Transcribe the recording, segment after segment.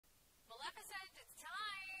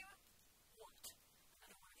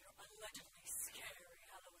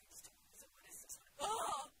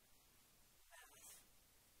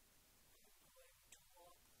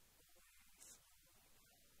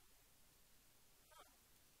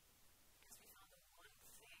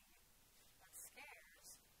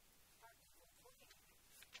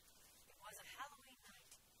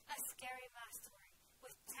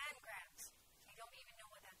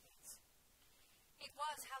It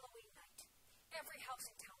was Halloween night. Every house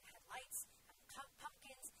in town had lights and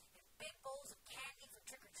pumpkins and big bowls of candy for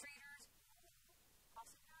trick-or-treaters.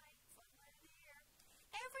 Awesome night, fun night of the year.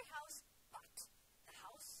 Every house but the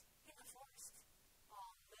house in the forest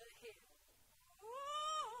on the hill.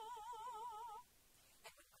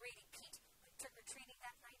 And when Grady Pete went trick-or-treating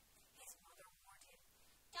that night, his mother warned him,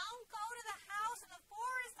 "Don't go to the house in the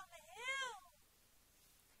forest on the hill."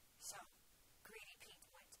 So, Grady Pete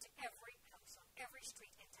went to every house on every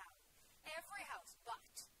street in town. Every house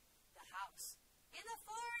but the house in the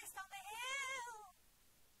forest on the hill.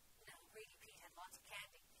 Now, Grady Pete had lots of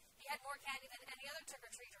candy. He had more candy than any other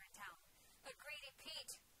trick-or-treater in town. But Grady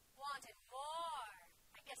Pete wanted more.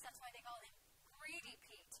 I guess that's why they called him Greedy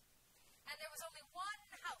Pete. And there was only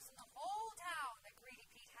one house in the whole town that Greedy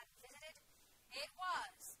Pete hadn't visited. It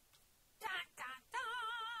was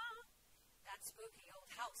that spooky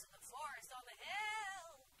old house in the forest on the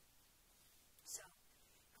hill. So,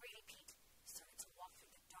 Greedy Pete started to walk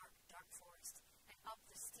through the dark, dark forest and up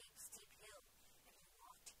the steep, steep hill. And he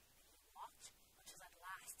walked until at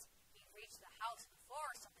last he reached the house in the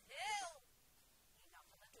forest on the hill. He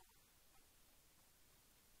knocked on the door.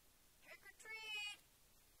 "Trick or treat,"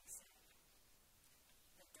 he said.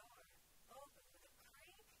 The door opened with a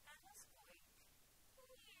creak and a squeak.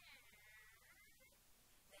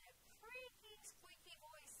 Then a creaky, squeaky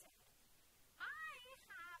voice said, "I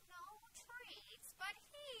have no treats, but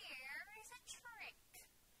here is a trick."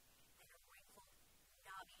 And a wrinkled,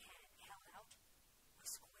 knobby hand held out a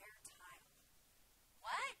square tile.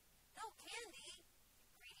 "What? No candy?"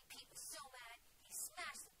 Greedy Pete was so mad, he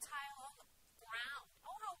smashed the tile on the ground.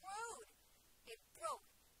 Oh, how rude! It broke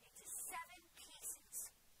into 7 pieces.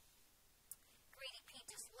 Greedy Pete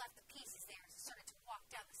just left the pieces there and started to walk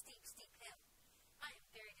down the steep, steep hill. I am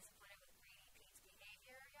very disappointed with Greedy Pete's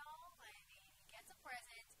behavior, y'all. I mean, he gets a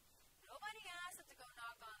present. Nobody asked him to go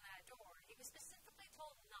knock on that door. He was specifically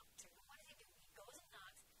told not to. But what does he do? He goes and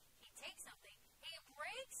knocks. He takes something. He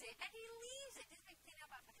breaks it, and he leaves it. Doesn't he clean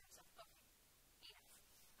up after himself? Okay, enough.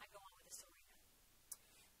 I go on with the story now.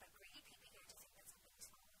 But Greedy Pete began to think that something was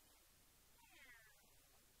wrong with him.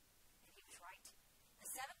 And he was right. The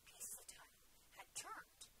 7 pieces of tile had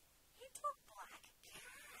turned into a black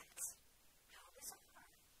cat. How bizarre.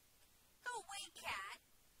 "Go away, cat,"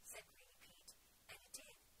 said Greedy Pete. And it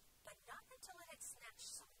did, but not until it had snatched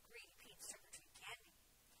some of Greedy Pete's trick-or-treat candy.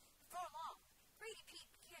 Before long, Greedy Pete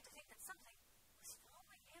began to think that something was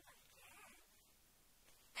following him again.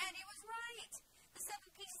 And he was right. The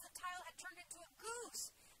 7 pieces of tile had turned into a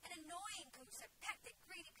goose, an annoying goose that pecked at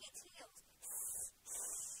Greedy Pete's heels.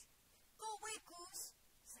 "Go away, goose,"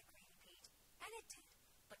 said Greedy Pete. And it did,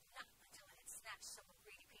 but not until it had snatched some of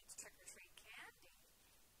Greedy Pete's trick-or-treat candy.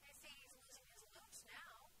 I see he's losing his loose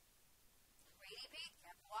now. Greedy Pete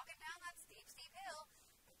kept walking down that steep, steep hill,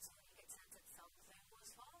 but soon he could sense that something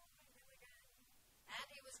was following him again.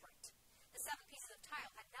 And he was right. The 7 pieces of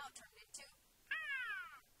tile had now turned into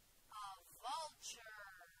a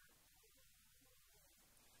vulture.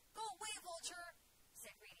 "Go away, vulture,"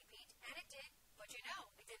 said Greedy Pete. And it did, but it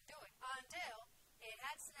didn't do it until it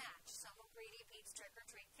had snatched some of Greedy Pete's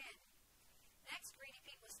trick-or-treat candy. Next, Greedy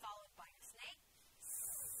Pete was followed by a snake,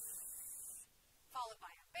 followed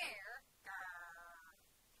by a bear,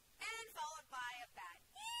 and followed by a bat.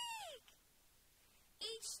 Eek!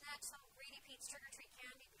 Each snatched some of Greedy Pete's trick-or-treat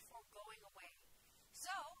candy before going away.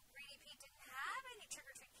 So, Greedy Pete didn't have any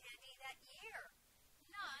trick-or-treat candy that year.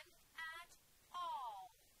 None at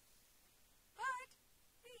all. But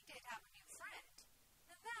he did have a new friend,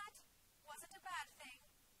 and that wasn't a bad thing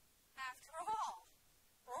after all.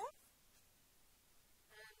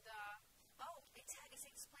 And, it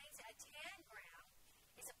explains that a tangram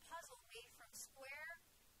is a puzzle made from a square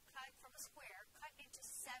cut into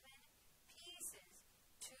 7 pieces,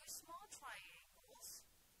 2 small triangles,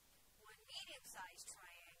 1 medium-sized